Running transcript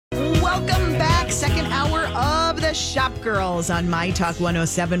Welcome back. Second hour of the Shop Girls on My Talk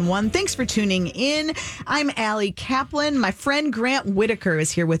 1071. Thanks for tuning in. I'm Allie Kaplan. My friend Grant Whitaker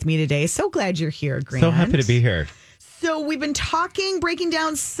is here with me today. So glad you're here, Grant. So happy to be here. So we've been breaking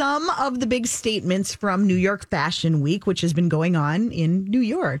down some of the big statements from New York Fashion Week, which has been going on in New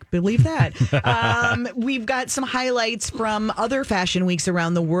York. Believe that. We've got some highlights from other fashion weeks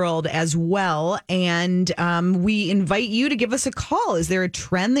around the world as well. And we invite you to give us a call. Is there a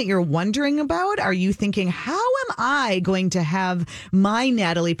trend that you're wondering about? Are you thinking, how am I going to have my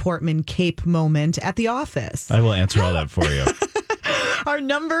Natalie Portman cape moment at the office? I will answer all that for you. Our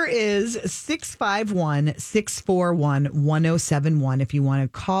number is 651-641-1071 if you want to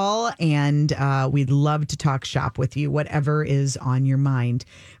call, and we'd love to talk shop with you, whatever is on your mind.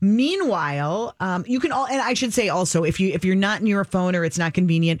 Meanwhile, you can and I should say also, if you're not near a phone or it's not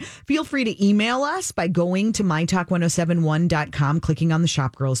convenient, feel free to email us by going to mytalk1071.com, clicking on the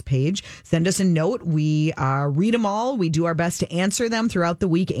Shop Girls page. Send us a note. We read them all. We do our best to answer them throughout the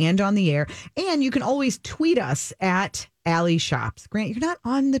week and on the air. And you can always tweet us at Allie Shops. Grant, you're not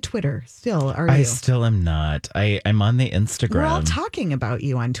on the Twitter still, are you? I still am not. I'm on the Instagram. We're all talking about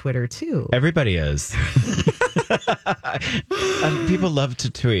you on Twitter, too. Everybody is. People love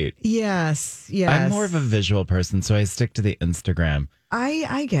to tweet. Yes. I'm more of a visual person, so I stick to the Instagram.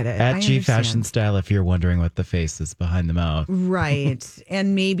 I get it. At G Fashion Style, if you're wondering what the face is behind the mouth. Right.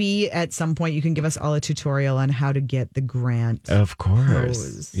 And maybe at some point you can give us all a tutorial on how to get the Grant. Of course.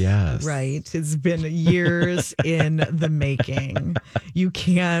 Pose. Yes. Right. It's been years in the making. You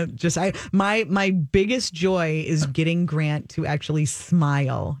can't just my biggest joy is getting Grant to actually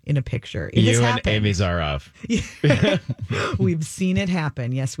smile in a picture. You and Amy Zaroff. We've seen it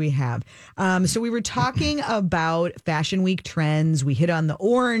happen. Yes, we have. So we were talking about Fashion Week trends. We hit on the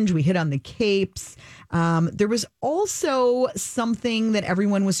orange. We hit on the capes. There was also something that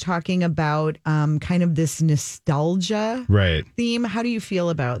everyone was talking about, kind of this nostalgia theme. How do you feel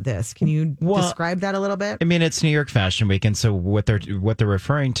about this? Can you describe that a little bit? I mean, it's New York Fashion Week, and so what they're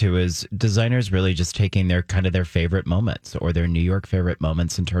referring to is designers really just taking their favorite moments or their New York favorite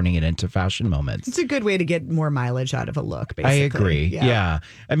moments and turning it into fashion moments. It's a good way to get more mileage out of a look, basically. I agree. Yeah.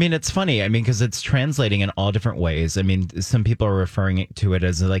 I mean, it's funny. I mean, because it's translating in all different ways. I mean, some people are referring to it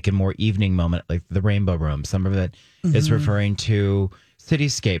as like a more evening moment, like the Rainbow Room. Some of it is referring to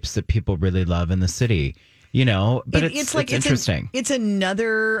cityscapes that people really love in the city. You know, but it's interesting. It's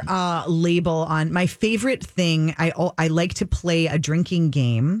another label on my favorite thing. I like to play a drinking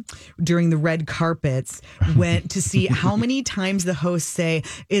game during the red carpets to see how many times the hosts say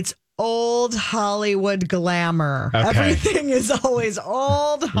it's old Hollywood glamour. Okay. Everything is always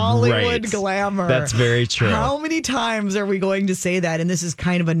old Hollywood glamour. That's very true. How many times are we going to say that? And this is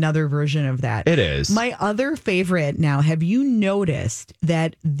kind of another version of that. It is. My other favorite now, have you noticed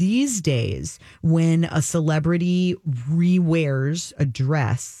that these days when a celebrity rewears a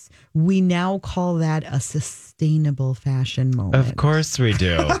dress, we now call that a sustainable fashion moment? Of course we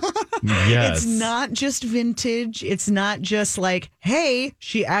do. Yes. It's not just vintage. It's not just like, hey,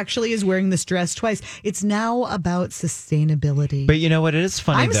 she actually is wearing this dress twice. It's now about sustainability. But you know what? It is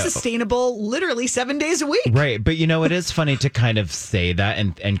funny, I'm sustainable literally 7 days a week. Right. But you know, it is funny to kind of say that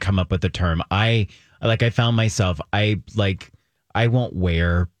and come up with the term. I found myself, I won't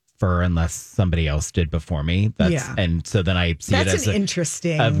wear fur unless somebody else did before me. And so then I see it as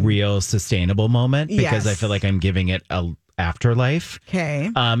a real sustainable moment because I feel like I'm giving it a afterlife. Okay.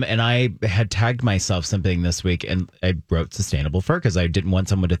 And I had tagged myself something this week and I wrote sustainable fur because I didn't want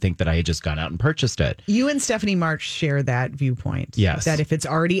someone to think that I had just gone out and purchased it. You and Stephanie March share that viewpoint. Yes. That if it's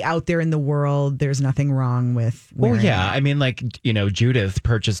already out there in the world, there's nothing wrong with wearing it. I mean, like, you know, Judith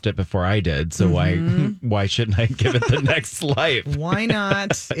purchased it before I did. So why shouldn't I give it the next life? Why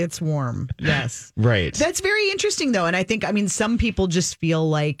not? It's warm. Yes. Right. That's very interesting, though. And I think, some people just feel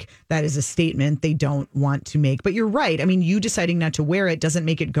like that is a statement they don't want to make. But you're right. I mean, you deciding not to wear it doesn't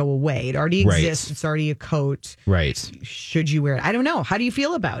make it go away. It already exists. It's already a coat. Right. Should you wear it? I don't know. How do you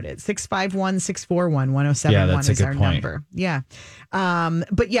feel about it? 651-641-1071 is our number. Yeah.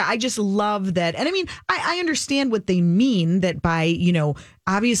 But yeah, I just love that. And I mean, I understand what they mean that by,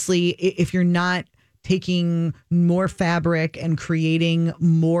 obviously if you're not taking more fabric and creating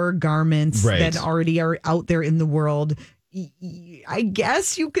more garments that already are out there in the world, I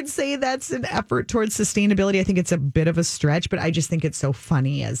guess you could say that's an effort towards sustainability. I think it's a bit of a stretch, but I just think it's so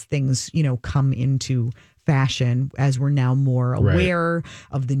funny as things, come into fashion, as we're now more aware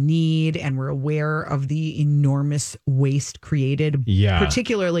of the need and we're aware of the enormous waste created,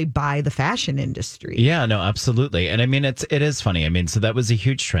 particularly by the fashion industry. Yeah, no, absolutely. And I mean, it is funny. I mean, so that was a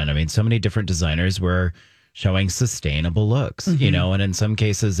huge trend. I mean, so many different designers were showing sustainable looks, and in some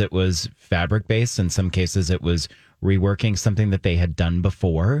cases it was fabric based. In some cases it was reworking something that they had done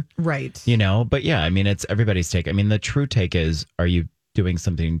before. Right. But yeah, I mean, it's everybody's take. I mean, the true take is, are you doing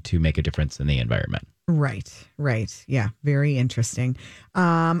something to make a difference in the environment? Right. Yeah. Very interesting.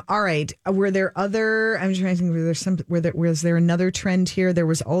 All right. Were there other, I'm trying to think, was there another trend here? There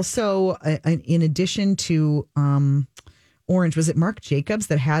was also, in addition to orange, was it Marc Jacobs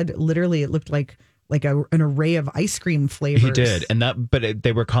that had literally, it looked like an array of ice cream flavors. He did.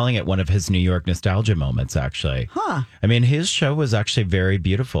 They were calling it one of his New York nostalgia moments, actually. Huh. I mean, his show was actually very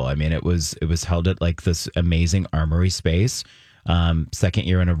beautiful. I mean, it was held at like this amazing armory space. Second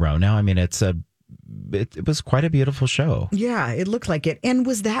year in a row now. I mean, it was quite a beautiful show. Yeah, it looked like it. And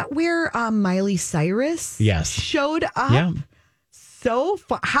was that where Miley Cyrus showed up? Yeah. So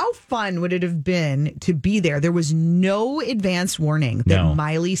how fun would it have been to be there? There was no advance warning that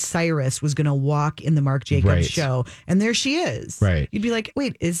Miley Cyrus was going to walk in the Marc Jacobs show, and there she is. Right, you'd be like,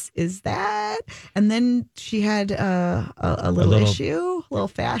 "Wait, is that?" And then she had a little issue, a little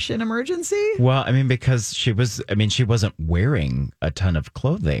fashion emergency. Well, I mean, because she wasn't wearing a ton of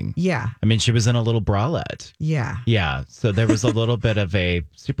clothing. Yeah, I mean, she was in a little bralette. Yeah. So there was a little bit of a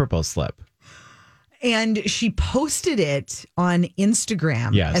Super Bowl slip. And she posted it on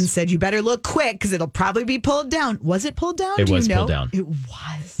Instagram and said, "You better look quick because it'll probably be pulled down." Was it pulled down? It was pulled down. It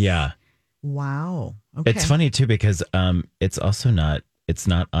was. Yeah. Wow. Okay. It's funny too because it's also not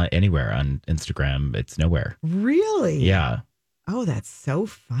anywhere on Instagram. It's nowhere. Really? Yeah. Oh, that's so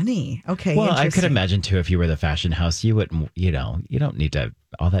funny. Okay. Well, I could imagine too if you were the fashion house, you wouldn't. You don't need to.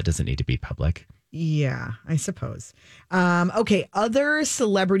 All that doesn't need to be public. Yeah, I suppose. Okay, other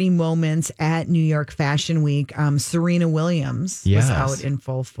celebrity moments at New York Fashion Week. Serena Williams was out in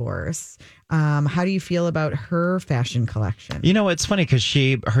full force. How do you feel about her fashion collection? It's funny because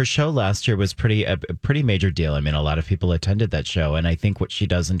her show last year was a pretty major deal. I mean, a lot of people attended that show, and I think what she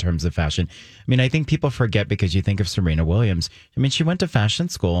does in terms of fashion, I mean, I think people forget because you think of Serena Williams. I mean, she went to fashion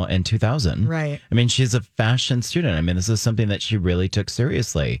school in 2000. Right. I mean, she's a fashion student. I mean, this is something that she really took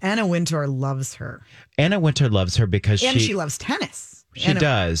seriously. Anna Wintour loves her. Anna Wintour loves her because she loves tennis. She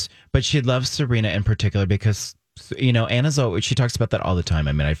does, but she loves Serena in particular because, Anna's she talks about that all the time.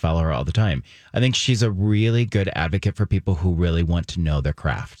 I mean, I follow her all the time. I think she's a really good advocate for people who really want to know their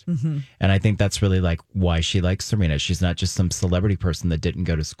craft. Mm-hmm. And I think that's really like why she likes Serena. She's not just some celebrity person that didn't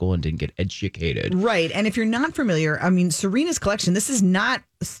go to school and didn't get educated. Right. And if you're not familiar, I mean, Serena's collection, this is not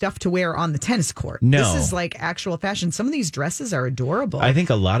stuff to wear on the tennis court. No. This is like actual fashion. Some of these dresses are adorable. I think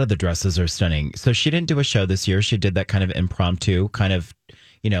a lot of the dresses are stunning. So she didn't do a show this year. She did that kind of impromptu kind of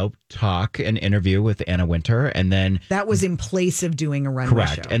talk and interview with Anna Wintour. And then that was in place of doing a runway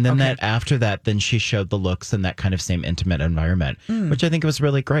show. And then after that, then she showed the looks in that kind of same intimate environment, which I think was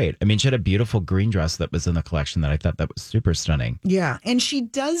really great. I mean, she had a beautiful green dress that was in the collection that I thought that was super stunning. Yeah. And she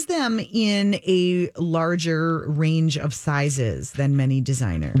does them in a larger range of sizes than many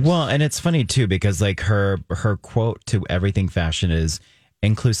designers. Well, and it's funny too, because like her quote to everything fashion is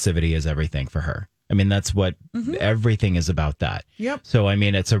inclusivity is everything for her. I mean, that's what everything is about that. Yep. So, I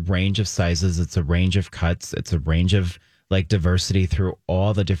mean, it's a range of sizes. It's a range of cuts. It's a range of like diversity through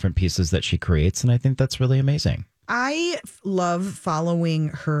all the different pieces that she creates. And I think that's really amazing. I love following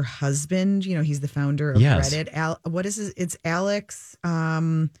her husband. He's the founder of Reddit. What is it? It's Alex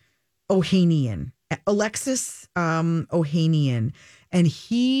Ohanian. Alexis Ohanian. And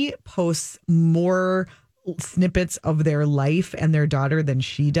he posts more snippets of their life and their daughter than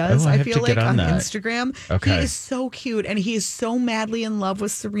she does. I feel like on Instagram. Okay. He is so cute and he is so madly in love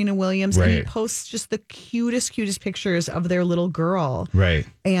with Serena Williams. Right. And he posts just the cutest pictures of their little girl. Right.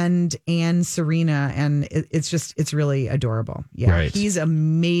 And Serena. And it's really adorable. Yeah. Right. He's a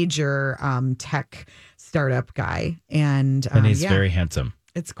major tech startup guy. And he's very handsome.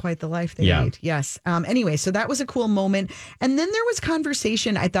 It's quite the life they lead. Yes. Anyway, so that was a cool moment. And then there was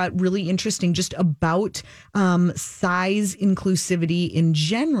conversation I thought really interesting just about size inclusivity in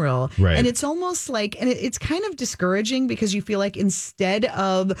general. Right. And it's almost like, and it's kind of discouraging because you feel like instead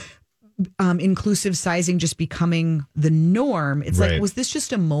of inclusive sizing just becoming the norm, it's like, was this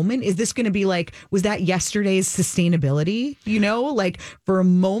just a moment? Is this going to be like, was that yesterday's sustainability? Like for a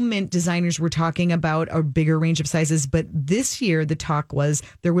moment, designers were talking about a bigger range of sizes, but this year the talk was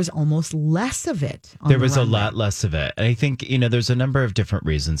there was almost less of it. There was a lot less of it. And I think, there's a number of different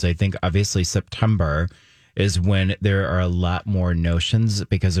reasons. I think obviously September is when there are a lot more notions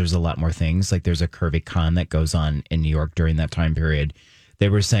because there's a lot more things. Like there's a Curvy Con that goes on in New York during that time period. They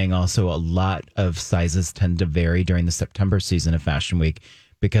were saying also a lot of sizes tend to vary during the September season of Fashion Week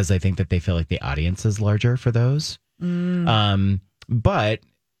because I think that they feel like the audience is larger for those. But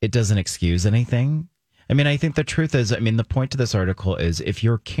it doesn't excuse anything. I mean, I think the truth is, I mean, the point of this article is if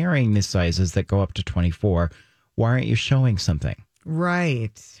you're carrying the sizes that go up to 24, why aren't you showing something?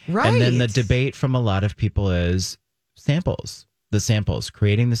 Right. And then the debate from a lot of people is samples,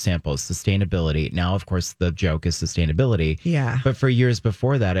 creating the samples, sustainability. Now, of course, the joke is sustainability. Yeah. But for years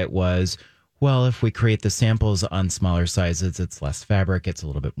before that, it was, well, if we create the samples on smaller sizes, it's less fabric, it's a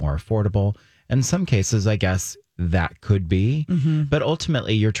little bit more affordable. In some cases, I guess that could be. Mm-hmm. But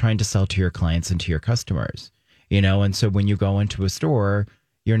ultimately, you're trying to sell to your clients and to your customers, and so when you go into a store,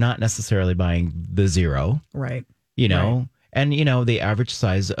 you're not necessarily buying the zero. Right. Right. And, the average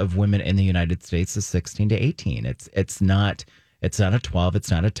size of women in the United States is 16 to 18. It's not a 12. It's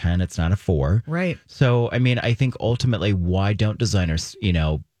not a 10. It's not a 4. Right. So, I mean, I think ultimately, why don't designers,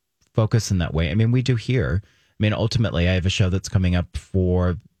 focus in that way? I mean, we do here. I mean, ultimately, I have a show that's coming up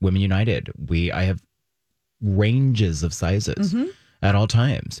for Women United. I have ranges of sizes at all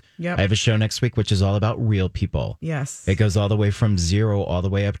times. Yep. I have a show next week, which is all about real people. Yes. It goes all the way from 0 all the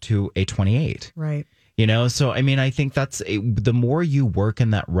way up to a 28. Right. So, I mean, I think the more you work in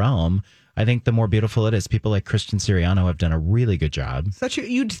that realm, I think the more beautiful it is. People like Christian Siriano have done a really good job.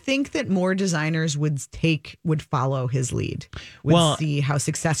 You'd think that more designers would follow his lead, would see how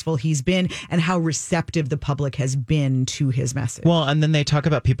successful he's been and how receptive the public has been to his message. Well, and then they talk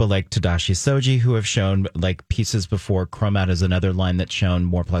about people like Tadashi Soji who have shown like pieces before. Chromat is another line that's shown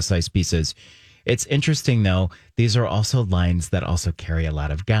more plus size pieces. It's interesting, though, these are also lines that also carry a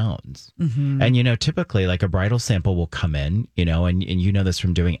lot of gowns. Mm-hmm. And, typically like a bridal sample will come in, and you know this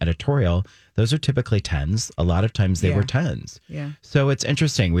from doing editorial. Those are typically 10s. A lot of times they were 10s. Yeah. So it's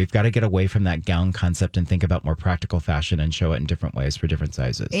interesting. We've got to get away from that gown concept and think about more practical fashion and show it in different ways for different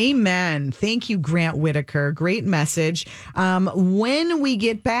sizes. Amen. Thank you, Grant Whitaker. Great message. When we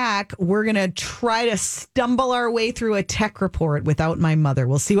get back, we're going to try to stumble our way through a tech report without my mother.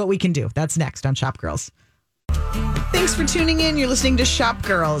 We'll see what we can do. That's next on Shop Girls. Thanks for tuning in. You're listening to Shop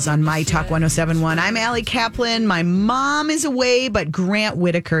Girls on My Talk 1071. I'm Allie Kaplan. My mom is away, but Grant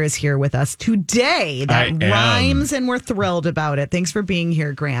Whitaker is here with us today. That rhymes, and we're thrilled about it. Thanks for being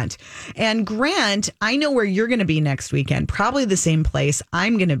here, Grant. And Grant, I know where you're going to be next weekend, probably the same place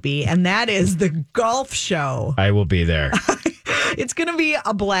I'm going to be, and that is the golf show. I will be there. It's going to be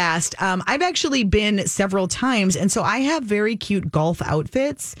a blast. I've actually been several times, and so I have very cute golf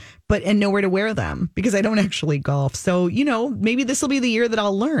outfits, and nowhere to wear them because I don't actually golf. So, maybe this will be the year that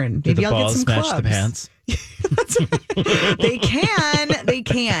I'll learn. Maybe I'll get some clubs. Match the pants? They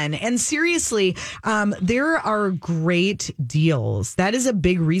can. And seriously, there are great deals. That is a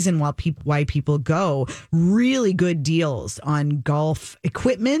big reason why people go. Really good deals on golf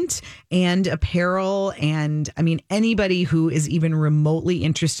equipment and apparel. And I mean, anybody who is even remotely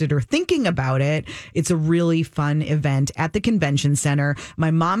interested or thinking about it, it's a really fun event at the convention center.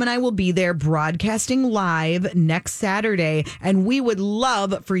 My mom and I will be there broadcasting live next Saturday, and we would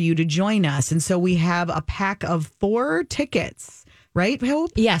love for you to join us. And so we have a pack of 4 tickets, right,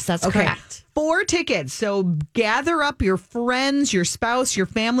 Hope? Yes, that's correct. 4 tickets. So gather up your friends, your spouse, your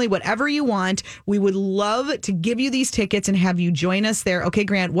family, whatever you want. We would love to give you these tickets and have you join us there. Okay,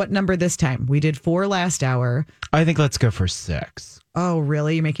 Grant, what number this time? We did 4 last hour. I think let's go for 6. Oh,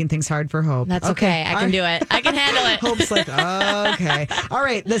 really? You're making things hard for Hope. That's okay. I can do it. I can handle it. Hope's like, okay. All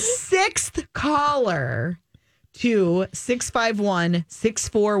right. The 6th caller to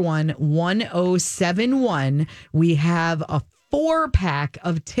 651-641-1071. We have a 4-pack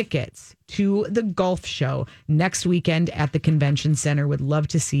of tickets to the golf show next weekend at the convention center. Would love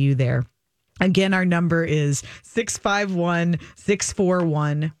to see you there. Again, our number is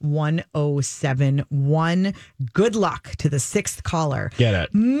 651-641-1071. Good luck to the 6th caller. Get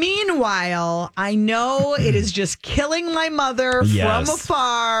it. Meanwhile, I know it is just killing my mother from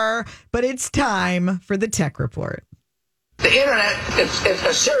afar, but it's time for the tech report. The internet is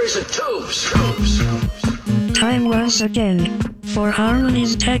a series of tubes. Time once again for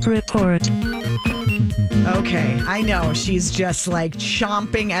Harmony's tech report. Okay, I know. She's just like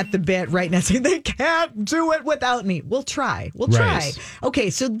chomping at the bit right now saying they can't do it without me. We'll try. Right. Okay,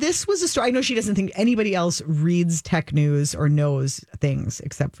 so this was a story. I know she doesn't think anybody else reads tech news or knows things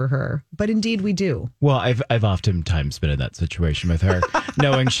except for her, but indeed we do. Well, I've oftentimes been in that situation with her,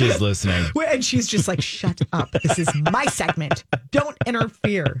 knowing she's listening. And she's just like, shut up. This is my segment. Don't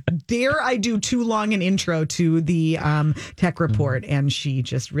interfere. Dare I do too long an intro to the tech report? And she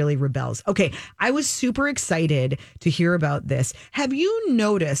just really rebels. Okay, I was super excited to hear about this. Have you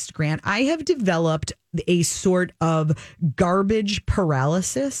noticed, Grant, I have developed a sort of garbage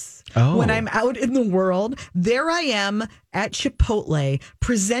paralysis. Oh. When I'm out in the world, there I am at Chipotle,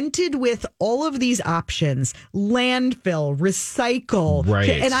 presented with all of these options: landfill, recycle. Right.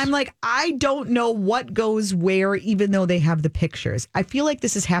 And I'm like, I don't know what goes where, even though they have the pictures. I feel like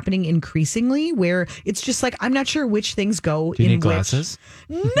this is happening increasingly where it's just like, I'm not sure which things go Do you in need glasses?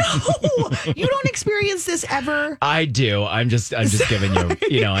 No, you don't experience this ever. I do. I'm just giving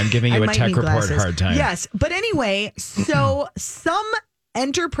you, I'm giving I you a might tech need report glasses. hard time. Yes. But anyway, so some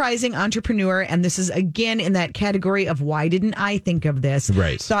enterprising entrepreneur, and this is again in that category of why didn't I think of this?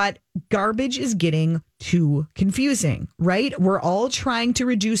 Right. Thought garbage is getting too confusing, right? We're all trying to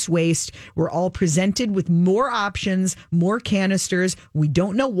reduce waste. We're all presented with more options, more canisters. We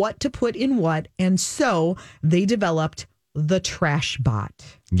don't know what to put in what. And so they developed the Trash Bot.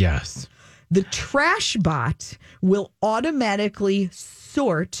 Yes. The Trash Bot will automatically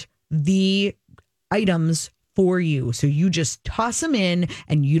sort the items for you. So you just toss them in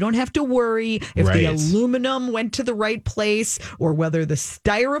and you don't have to worry if the Right. aluminum went to the right place or whether the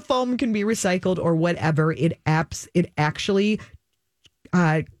styrofoam can be recycled or whatever. It actually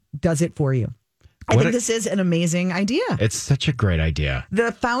does it for you. I think this is an amazing idea. It's such a great idea.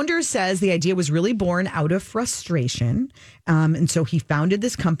 The founder says the idea was really born out of frustration. And so he founded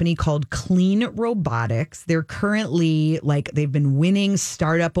this company called Clean Robotics. They're currently they've been winning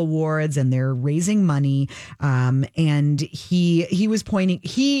startup awards and they're raising money. And he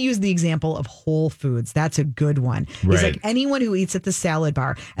used the example of Whole Foods. That's a good one. Right. He's like, anyone who eats at the salad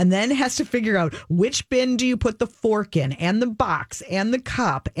bar and then has to figure out which bin do you put the fork in and the box and the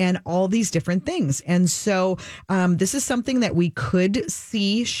cup and all these different things. And so this is something that we could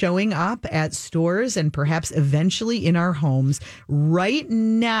see showing up at stores and perhaps eventually in our homes right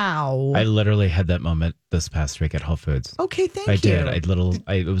now. I literally had that moment this past week at Whole Foods. Okay, thank I you. did.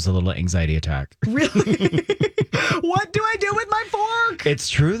 It was a little anxiety attack. Really? What do I do with my fork? It's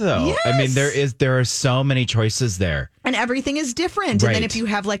true though. Yes. I mean, there are so many choices there. And everything is different. And then Right. if you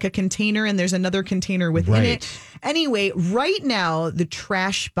have like a container and there's another container within Right. it. Anyway, right now, the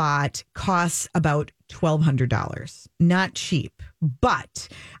Trash Bot costs about $1,200. Not cheap. But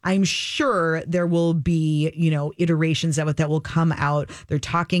I'm sure there will be, iterations of it that will come out. They're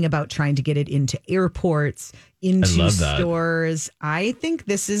talking about trying to get it into airports, into love that. stores. I think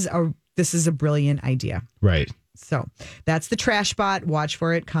this is a brilliant idea. Right. So that's the Trash Bot. Watch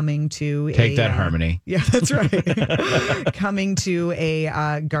for it coming to Take that, Harmony. Yeah, that's right. Coming to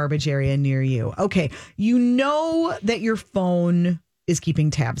a garbage area near you. Okay. You know that your phone is keeping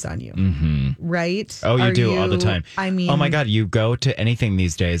tabs on you, right? Oh, you do all the time. I mean, oh my God, you go to anything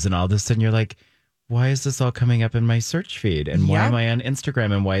these days and all of a sudden you're like, why is this all coming up in my search feed? And why Yep. am I on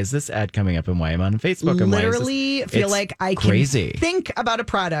Instagram? And why is this ad coming up? And why am I on Facebook? And literally why is this? feel It's like I crazy. can think about a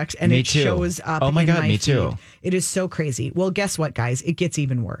product and Me it too. shows up. Oh my in God, my me feed. too. It is so crazy. Well, guess what, guys? It gets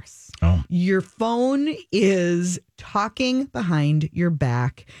even worse. Oh. Your phone is talking behind your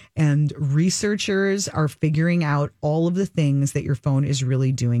back, and researchers are figuring out all of the things that your phone is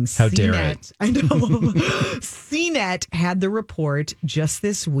really doing. How dare it. I know. CNET had the report just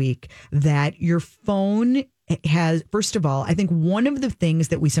this week that your phone has, first of all, I think one of the things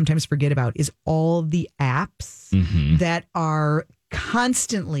that we sometimes forget about is all the apps that are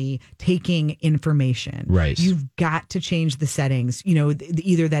constantly taking information. Right. You've got to change the settings,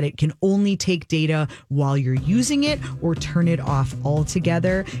 either that it can only take data while you're using it or turn it off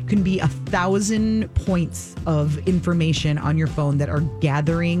altogether. It can be 1,000 points of information on your phone that are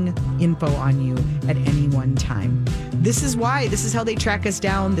gathering info on you at any one time. This is how they track us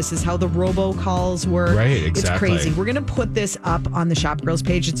down. This is how the robocalls work. Right, exactly. It's crazy. We're going to put this up on the Shop Girls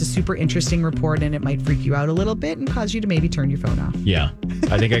page. It's a super interesting report and it might freak you out a little bit and cause you to maybe turn your phone off. Yeah.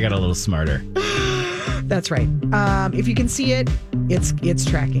 I think I got a little smarter. That's right. If you can see it, it's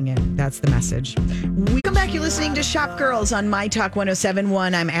tracking it. That's the message. We come back. You're listening to Shop Girls on My Talk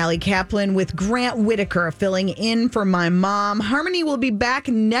 107.1. I'm Allie Kaplan with Grant Whitaker filling in for my mom. Harmony will be back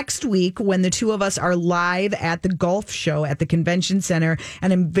next week when the two of us are live at the golf show at the convention center.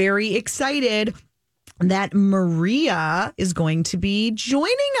 And I'm very excited that Maria is going to be joining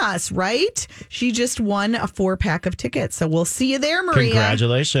us, right? She just won a 4-pack of tickets. So we'll see you there, Maria.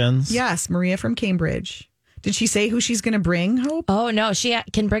 Congratulations. Yes, Maria from Cambridge. Did she say who she's going to bring, Hope? Oh, no. She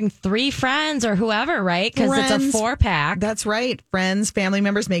can bring 3 friends or whoever, right? Because it's a 4-pack. That's right. Friends, family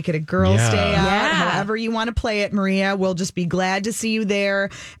members, make it a girls' Yeah. day out. Yeah. However you want to play it, Maria. We'll just be glad to see you there.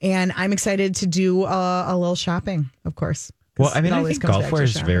 And I'm excited to do a little shopping, of course. Well, I mean, It I always think comes golf back to wear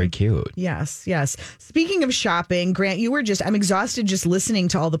is shopping. very cute. Yes, yes. Speaking of shopping, Grant, I'm exhausted just listening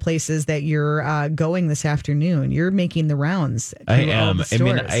to all the places that you're going this afternoon. You're making the rounds. To I all am. the I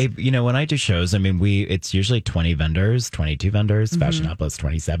mean, stores. when I do shows, I mean, it's usually 20 vendors, 22 vendors. Fashion Outlet's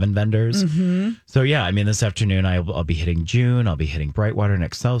 27 vendors. So yeah, I mean, this afternoon I'll be hitting June. I'll be hitting Brightwater and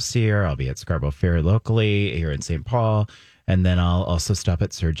Excelsior. I'll be at Scarborough Fair locally here in St. Paul, and then I'll also stop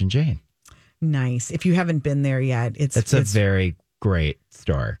at Serge and Jane. Nice. If you haven't been there yet, It's a very great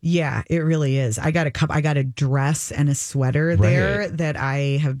store. Yeah, it really is. I got a dress and a sweater there that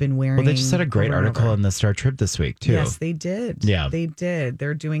I have been wearing. Well, they just had a great over and article over. in the Star Trib this week too. Yes, they did. Yeah. They did.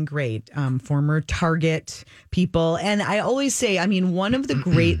 They're doing great. Former Target people. And I always say, I mean, one of the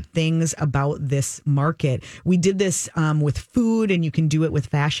great things about this market, we did this with food and you can do it with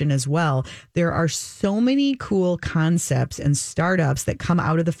fashion as well. There are so many cool concepts and startups that come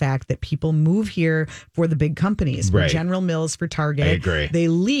out of the fact that people move here for the big companies, for Right. General Mills, for Target. I agree. They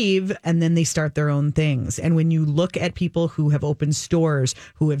leave and then they start their own things. And when you look at people who have opened stores,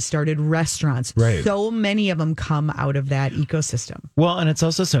 who have started restaurants, Right. so many of them come out of that ecosystem. Well, and it's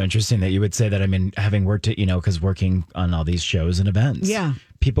also so interesting that you would say that. I mean, having worked at, because working on all these shows and events, Yeah.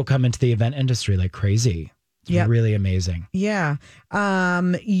 people come into the event industry like crazy. It's Yep. really amazing. Yeah.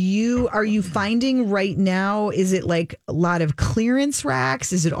 Are you finding right now, is it like a lot of clearance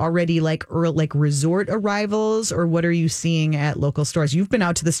racks? Is it already like resort arrivals, or what are you seeing at local stores? You've been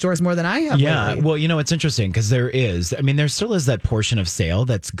out to the stores more than I have. Yeah. lately. Well, it's interesting because there still is that portion of sale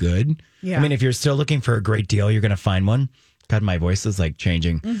that's good. Yeah. I mean, if you're still looking for a great deal, you're going to find one. God, my voice is like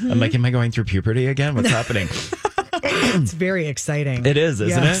changing. Mm-hmm. I'm like, am I going through puberty again? What's happening? It's very exciting. It is,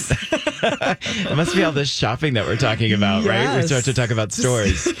 isn't Yes. it? It must be all this shopping that we're talking about, right? We Yes. start to talk about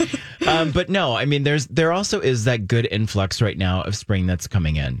stores. But no, I mean, there also is that good influx right now of spring that's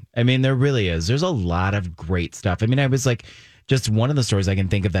coming in. I mean, there really is. There's a lot of great stuff. I mean, I was like, just one of the stores I can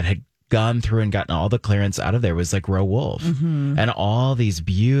think of that had gone through and gotten all the clearance out of there was like Row Wolf and all these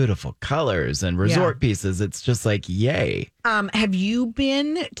beautiful colors and resort pieces. It's just like, yay. Have you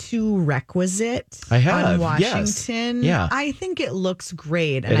been to Requisite I have, on yes. Washington? Yeah. I think it looks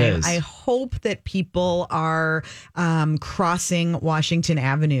great. And It is. I hope that people are crossing Washington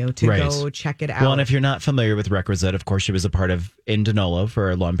Avenue to Right. go check it out. Well, and if you're not familiar with Requisite, of course, she was a part of Indonolo for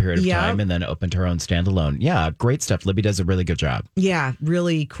a long period of Yep. time and then opened her own standalone. Yeah, great stuff. Libby does a really good job. Yeah,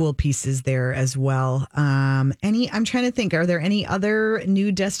 really cool pieces there as well. I'm trying to think, are there any other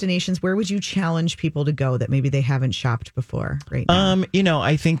new destinations? Where would you challenge people to go that maybe they haven't shopped before right now?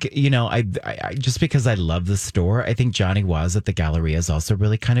 I think, I just because I love the store, I think Johnny Was at the Galleria is also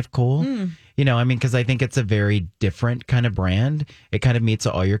really kind of cool. Because I think it's a very different kind of brand. It kind of meets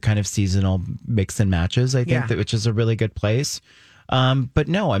all your kind of seasonal mix and matches, I think, Yeah. which is a really good place. But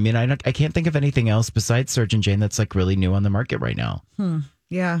no, I mean, I can't think of anything else besides Serge and Jane that's like really new on the market right now.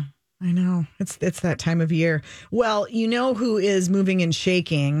 Yeah, I know. It's that time of year. Well, you know who is moving and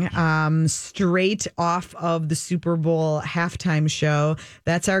shaking straight off of the Super Bowl halftime show?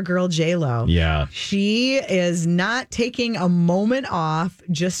 That's our girl J-Lo. Yeah. She is not taking a moment off.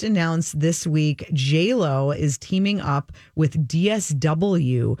 Just announced this week, J-Lo is teaming up with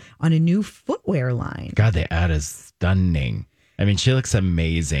DSW on a new footwear line. God, the ad is stunning. I mean, she looks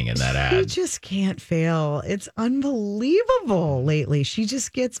amazing in that She ad. just can't fail. It's unbelievable lately. She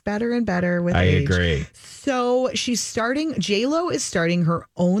just gets better and better with I age. agree. So J-Lo is starting her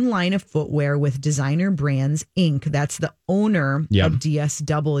own line of footwear with Designer Brands Inc. That's the owner Yep. of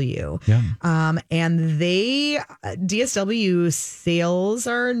DSW. Yeah. And DSW sales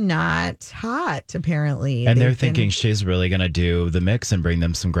are not hot, apparently. And they're They've been- thinking she's really going to do the mix and bring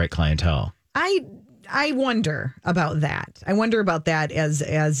them some great clientele. I wonder about that. I wonder about that as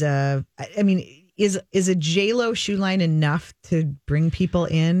a, I mean, is a J-Lo shoe line enough to bring people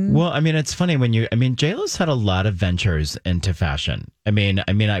in? Well, I mean, it's funny J-Lo's had a lot of ventures into fashion.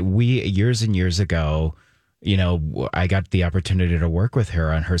 We years and years ago, I got the opportunity to work with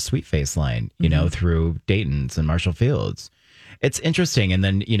her on her Sweet Face line, through Dayton's and Marshall Fields. It's interesting. And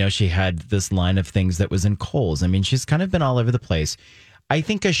then, she had this line of things that was in Kohl's. I mean, she's kind of been all over the place. I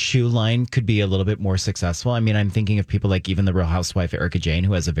think a shoe line could be a little bit more successful. I mean, I'm thinking of people like even the Real Housewife, Erica Jane,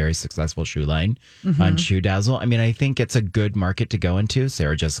 who has a very successful shoe line on Shoe Dazzle. I mean, I think it's a good market to go into.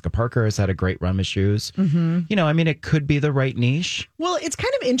 Sarah Jessica Parker has had a great run of shoes. It could be the right niche. Well, it's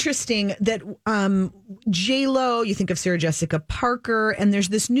kind of interesting that J-Lo, you think of Sarah Jessica Parker, and there's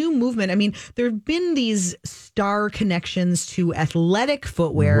this new movement. I mean, there have been these star connections to athletic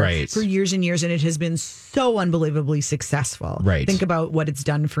footwear Right. for years and years, and it has been so unbelievably successful. Right. Think about what it's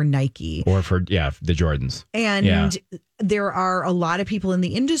done for Nike. Or for, the Jordans. And Yeah. there are a lot of people in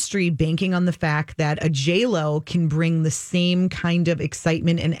the industry banking on the fact that a J-Lo can bring the same kind of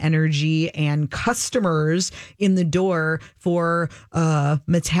excitement and energy and customers in the door for a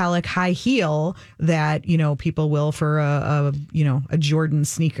metallic high heel that, people will for a Jordan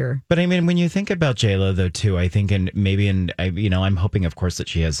sneaker. But I mean, when you think about J-Lo, though, too, I think, I'm hoping, of course, that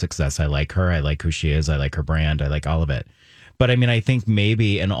she has success. I like her. I like who she is. I like her brand. I like all of it. But I mean, I think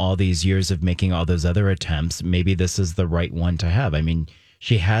maybe in all these years of making all those other attempts, maybe this is the right one to have. I mean,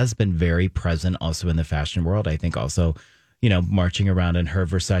 she has been very present also in the fashion world. I think also, marching around in her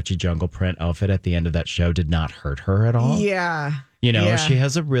Versace jungle print outfit at the end of that show did not hurt her at all. Yeah. She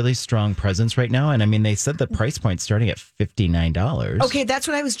has a really strong presence right now. And I mean, they said the price point starting at $59. Okay, that's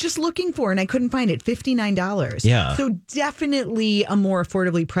what I was just looking for, and I couldn't find it. $59. Yeah. So definitely a more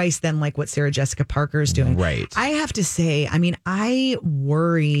affordably priced than like what Sarah Jessica Parker is doing. Right. I have to say, I mean, I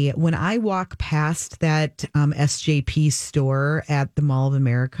worry when I walk past that SJP store at the Mall of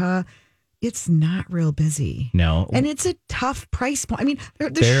America. It's not real busy. No. And it's a tough price point. I mean,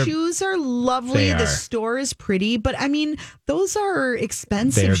 the shoes are lovely. The store is pretty. But I mean, those are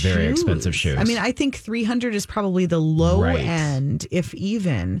expensive shoes. They're very expensive shoes. I mean, I think $300 is probably the low end, if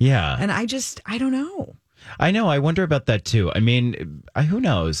even. Yeah. And I don't know. I know. I wonder about that too. I mean, who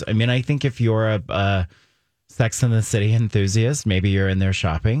knows? I mean, I think if you're a Sex and the City enthusiast, maybe you're in there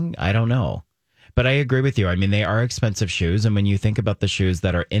shopping. I don't know. But I agree with you. I mean, they are expensive shoes. And when you think about the shoes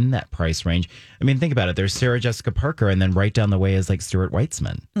that are in that price range, I mean, think about it. There's Sarah Jessica Parker, and then right down the way is like Stuart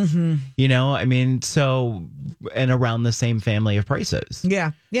Weitzman. Mm-hmm. I mean, so, and around the same family of prices.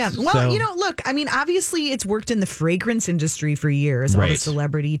 Yeah. Yeah. Well, look, I mean, obviously it's worked in the fragrance industry for years, all the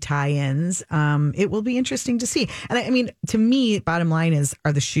celebrity tie-ins. It will be interesting to see. And I mean, to me, bottom line is,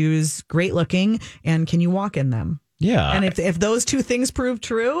 are the shoes great looking and can you walk in them? Yeah. And if those two things prove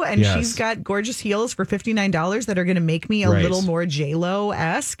true and she's got gorgeous heels for $59 that are going to make me a little more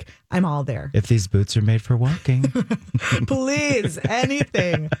J-Lo-esque, I'm all there. If these boots are made for walking. Please,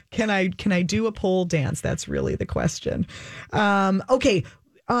 anything. Can I do a pole dance? That's really the question. Okay.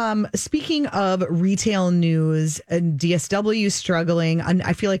 Speaking of retail news, DSW struggling, and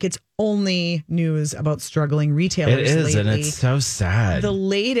I feel like it's only news about struggling retailers. It is, lately. And it's so sad. The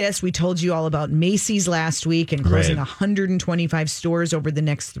latest, we told you all about Macy's last week and closing 125 stores over the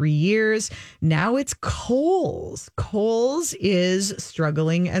next 3 years. Now it's Kohl's. Kohl's is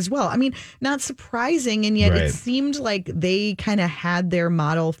struggling as well. I mean, not surprising, and yet it seemed like they kind of had their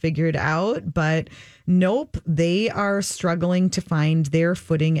model figured out, but nope, they are struggling to find their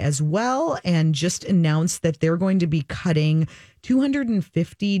footing as well, and just announced that they're going to be cutting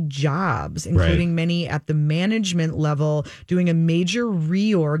 250 jobs, including many at the management level, doing a major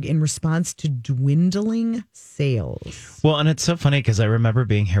reorg in response to dwindling sales. Well, and it's so funny because I remember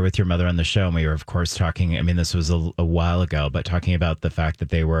being here with your mother on the show, and we were, of course, talking. I mean, this was a while ago, but talking about the fact that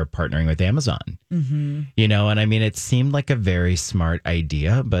they were partnering with Amazon. Mm-hmm. And I mean, it seemed like a very smart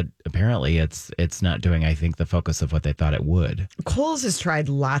idea, but apparently it's not doing, I think, the focus of what they thought it would. Kohl's has tried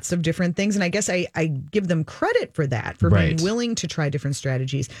lots of different things, and I guess I give them credit for that, for being willing to try different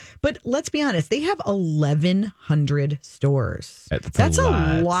strategies. But let's be honest, they have 1,100 stores. That's a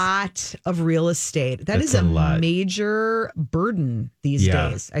lot of real estate. That's a major burden these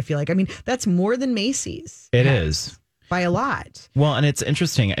days, I feel like. I mean, that's more than Macy's. It is. By a lot. Well, and it's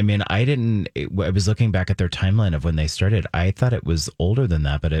interesting. I mean, I was looking back at their timeline of when they started. I thought it was older than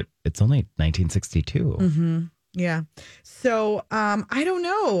that, but it's only 1962. Mm-hmm. Yeah. So I don't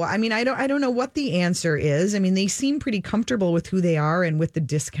know. I mean, I don't know what the answer is. I mean, they seem pretty comfortable with who they are and with the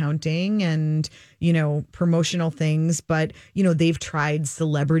discounting and, promotional things. But, they've tried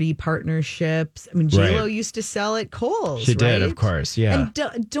celebrity partnerships. I mean, J-Lo used to sell at Kohl's. She did, of course. Yeah.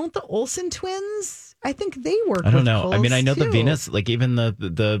 And don't the Olsen twins? I think they work. I don't know. Kohl's I mean, I know too. the Venus, like even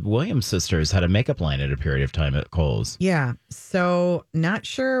the Williams sisters had a makeup line at a period of time at Kohl's. Yeah. So not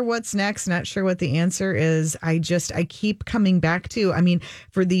sure what's next. Not sure what the answer is. I keep coming back to, I mean,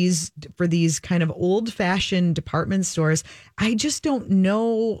 for these kind of old fashioned department stores, I just don't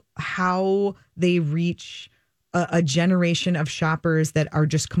know how they reach a generation of shoppers that are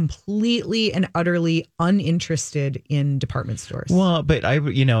just completely and utterly uninterested in department stores. Well, but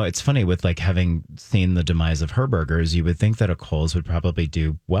it's funny with like having seen the demise of Herberger's, you would think that a Kohl's would probably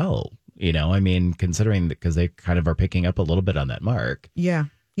do well. I mean, considering because they kind of are picking up a little bit on that mark. Yeah.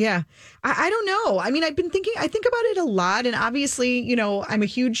 Yeah. I don't know. I mean, I think about it a lot. And obviously, I'm a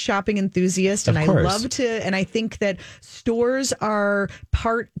huge shopping enthusiast and I love to. And I think that stores are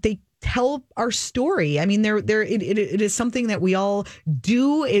they tell our story. I mean, it is something that we all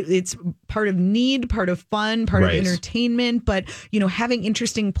do. It's part of need, part of fun, part of Right. entertainment. But, having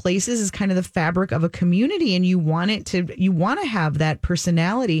interesting places is kind of the fabric of a community, and you want to have that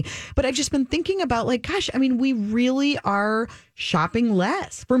personality. But I've just been thinking about we really are shopping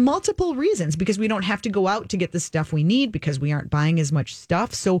less for multiple reasons, because we don't have to go out to get the stuff we need, because we aren't buying as much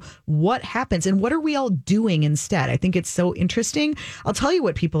stuff. So what happens, and what are we all doing instead? I think it's so interesting. I'll tell you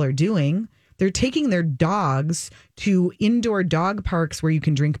what people are doing. They're taking their dogs to indoor dog parks where you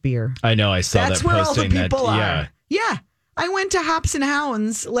can drink beer. I know. I saw That's that where all the posting. people are. Yeah. Yeah. I went to Hops and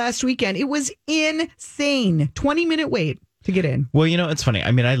Hounds last weekend. It was insane. 20-minute wait to get in. Well, it's funny. I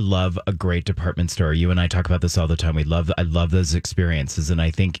mean, I love a great department store. You and I talk about this all the time. I love those experiences. And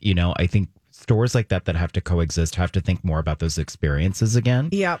I think, I think stores like that have to coexist, have to think more about those experiences again.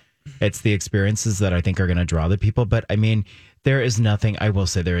 Yep. It's the experiences that I think are going to draw the people. But I mean, there is nothing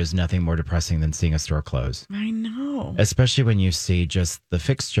more depressing than seeing a store close. I know. Especially when you see just the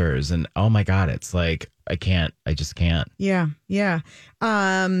fixtures and, oh my God, it's like, I just can't. Yeah. Yeah.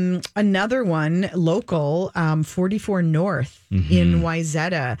 Another one, local, 44 North in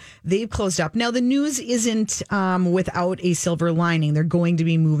Wayzata. They've closed up. Now, the news isn't without a silver lining. They're going to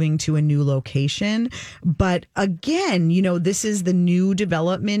be moving to a new location. But again, this is the new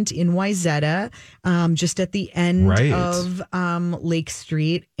development in Wayzata, just at the end of Lake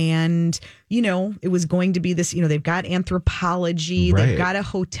Street. And, it was going to be this, they've got Anthropology, they've got a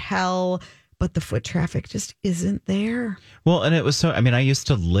hotel, but the foot traffic just isn't there. Well, and it was I used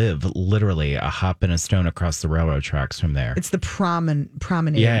to live literally a hop and a stone across the railroad tracks from there. It's the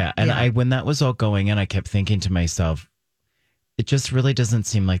promenade. Yeah. And when that was all going in, I kept thinking to myself, it just really doesn't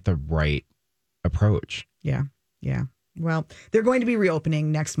seem like the right approach. Yeah. Yeah. Well, they're going to be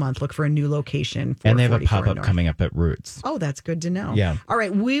reopening next month. Look for a new location. And they have a pop-up coming up at Roots. Oh, that's good to know. Yeah. All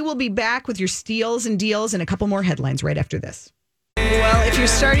right. We will be back with your steals and deals and a couple more headlines right after this. Well, if you're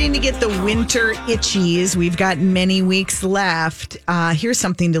starting to get the winter itchies, we've got many weeks left. Here's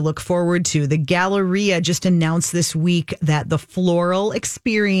something to look forward to. The Galleria just announced this week that the Floral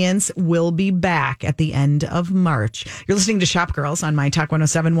Experience will be back at the end of March. You're listening to Shop Girls on My Talk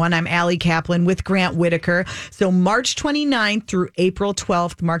 107.1. I'm Allie Kaplan with Grant Whitaker. So March 29th through April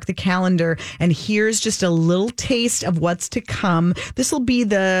 12th, mark the calendar. And here's just a little taste of what's to come. This will be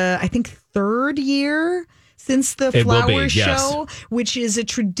the, I think, third year since the flower show, which is a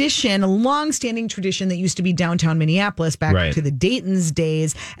tradition, a long-standing tradition that used to be downtown Minneapolis back to the Dayton's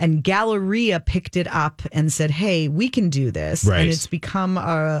days. And Galleria picked it up and said, hey, we can do this. And it's become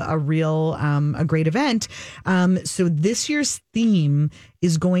a real, a great event. So this year's theme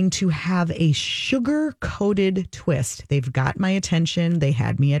is going to have a sugar-coated twist. They've got my attention. They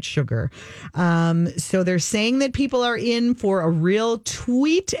had me at sugar. So they're saying that people are in for a real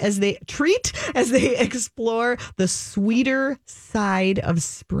treat as they explore the sweeter side of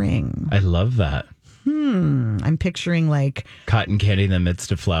spring. I love that. I'm picturing like cotton candy in the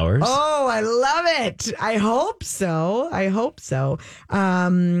midst of flowers. Oh, I love it. I hope so.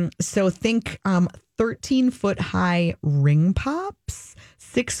 So think 13-foot high ring pops,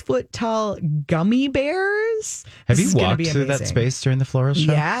 6-foot tall gummy bears. Have you walked through that space during the floral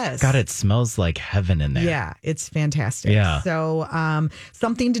show? Yes. God, it smells like heaven in there. Yeah, it's fantastic. Yeah. So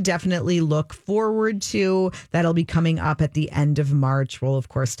something to definitely look forward to. That'll be coming up at the end of March. We'll, of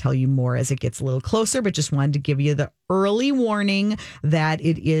course, tell you more as it gets a little closer, but just wanted to give you the early warning that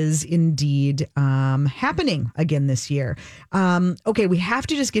it is indeed happening again this year. Okay, we have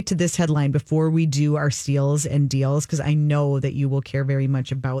to just get to this headline before we do our steals and deals, because I know that you will care very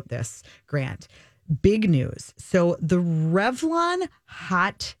much about this, Grant. Big news. So the Revlon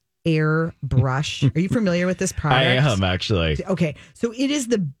Hot Air Brush. Are you familiar with this product? I am, actually. Okay. So it is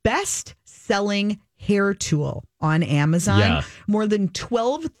the best selling hair tool on Amazon. Yeah. More than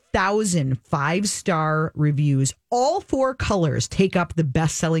 12,000 5-star reviews. All 4 colors take up the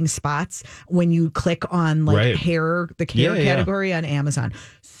best-selling spots when you click on hair, the hair category on Amazon.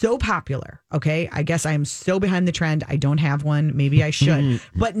 So popular. Okay. I guess I am so behind the trend. I don't have one. Maybe I should.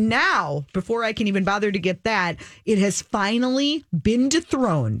 But now, before I can even bother to get that, it has finally been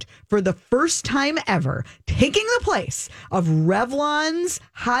dethroned for the first time ever. Taking the place of Revlon's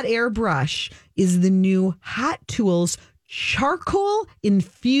Hot Air Brush is the new Hot Tools charcoal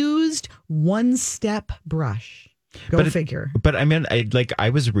infused 1-step brush. Go figure. But I mean, I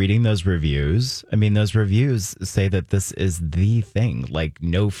was reading those reviews. I mean, those reviews say that this is the thing. Like,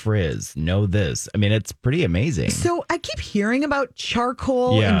 no frizz, no this. I mean, it's pretty amazing. So I keep hearing about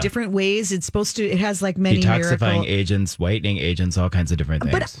charcoal in different ways. It's supposed to. It has like many detoxifying agents, whitening agents, all kinds of different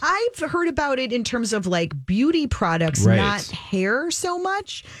things. But I've heard about it in terms of like beauty products, not hair so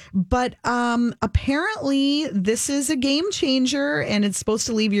much. But apparently, this is a game changer, and it's supposed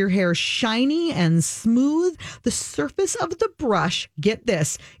to leave your hair shiny and smooth. The surface of the brush, get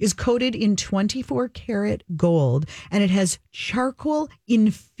this, is coated in 24 karat gold, and it has charcoal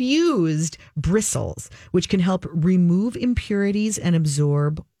infused bristles, which can help remove impurities and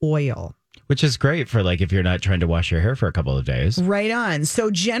absorb oil. Which is great for like if you're not trying to wash your hair for a couple of days. Right on. So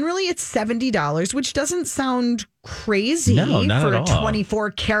generally it's $70, which doesn't sound crazy for a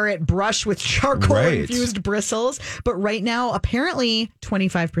 24 karat brush with charcoal infused bristles. But right now, apparently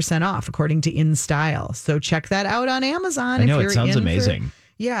 25% off, according to InStyle. So check that out on Amazon. I know, it sounds amazing.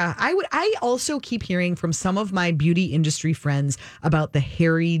 Yeah, I also keep hearing from some of my beauty industry friends about the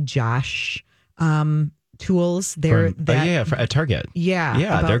Harry Josh tools. At Target.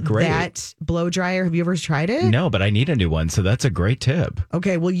 Yeah, they're great. That blow dryer. Have you ever tried it? No, but I need a new one, so that's a great tip.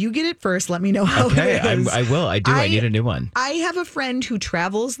 Okay, well, you get it first. Let me know how it is. I will. I need a new one. I have a friend who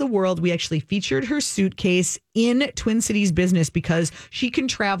travels the world. We actually featured her suitcase in Twin Cities Business because she can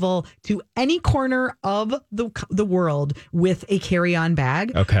travel to any corner of the world with a carry-on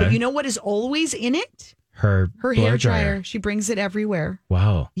bag. Okay. But you know what is always in it? Her hair dryer. She brings it everywhere.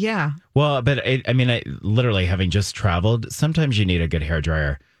 Wow. Yeah. Well, but I literally having just traveled, sometimes you need a good hair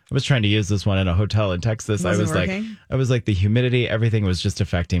dryer. I was trying to use this one in a hotel in Texas. I was like the humidity, everything was just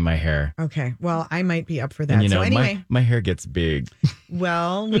affecting my hair. Okay. Well, I might be up for that. And, so anyway, my hair gets big.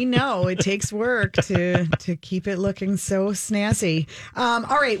 Well, we know it takes work to keep it looking so snazzy. All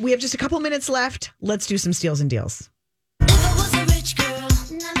right. We have just a couple minutes left. Let's do some steals and deals. If I was a rich girl,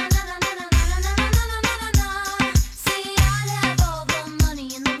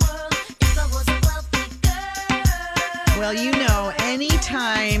 well, you know,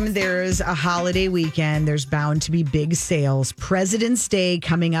 anytime there's a holiday weekend, there's bound to be big sales. President's Day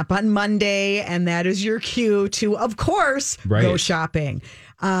coming up on Monday, and that is your cue to, of course, go shopping.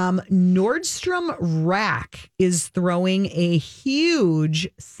 Nordstrom Rack is throwing a huge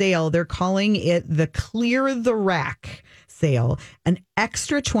sale. They're calling it the Clear the Rack sale, an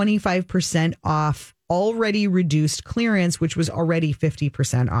extra 25% off already reduced clearance, which was already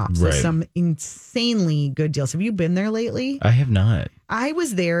 50% off. So some insanely good deals. Have you been there lately? I have not. I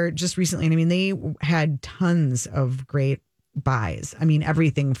was there just recently. And I mean, they had tons of great buys. I mean,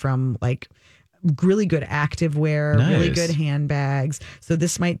 everything from like really good activewear, really good handbags. So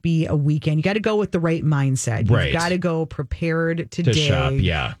this might be a weekend. You got to go with the right mindset. You've got to go prepared today. To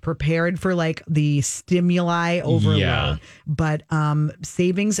shop, prepared for like the stimuli overload. Yeah. But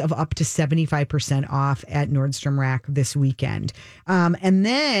savings of up to 75% off at Nordstrom Rack this weekend. And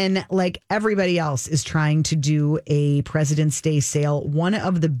then like everybody else is trying to do a President's Day sale. One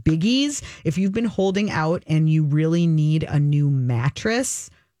of the biggies, if you've been holding out and you really need a new mattress,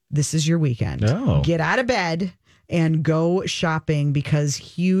 this is your weekend. Get out of bed and go shopping because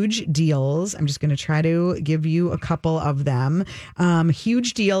huge deals. I'm just going to try to give you a couple of them.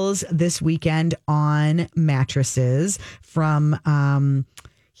 Huge deals this weekend on mattresses from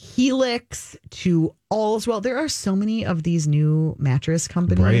Helix to Allswell. There are so many of these new mattress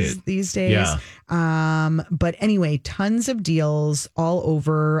companies these days. Yeah. But anyway, tons of deals all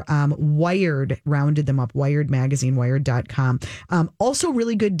over. Wired rounded them up. Wired magazine, wired.com. Also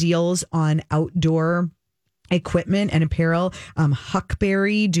really good deals on outdoor equipment and apparel.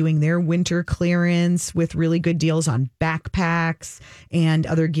 Huckberry doing their winter clearance with really good deals on backpacks and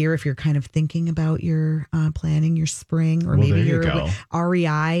other gear if you're kind of thinking about your planning your spring, or maybe your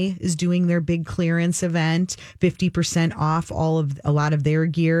REI is doing their big clearance event, 50% off a lot of their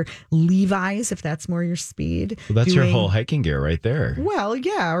gear. Levi's, if that's more your speed. Well, that's your whole hiking gear right there. Well,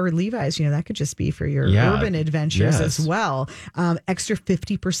 yeah, or Levi's, that could just be for your urban adventures as well. Extra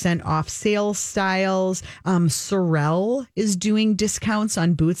 50% off sales styles. Sorel is doing discounts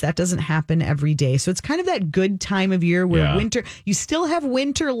on boots. That doesn't happen every day. So it's kind of that good time of year where winter, you still have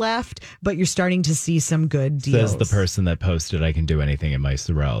winter left, but you're starting to see some good deals. Says the person that posted, I can do anything in my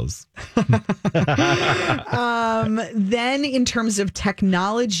Sorels. Then in terms of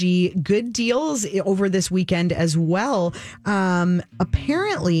technology, good deals over this weekend as well.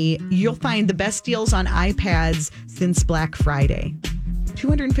 Apparently, you'll find the best deals on iPads since Black Friday.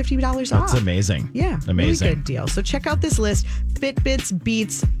 $250 off. That's amazing. Yeah. Amazing. Really good deal. So check out this list. Fitbits,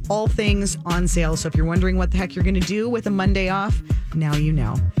 Beats, all things on sale. So if you're wondering what the heck you're going to do with a Monday off, now you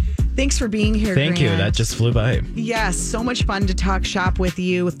know. Thanks for being here, Thank you. Grant. That just flew by. Yes, so much fun to talk shop with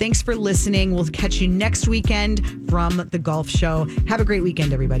you. Thanks for listening. We'll catch you next weekend from the Golf Show. Have a great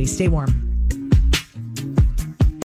weekend, everybody. Stay warm.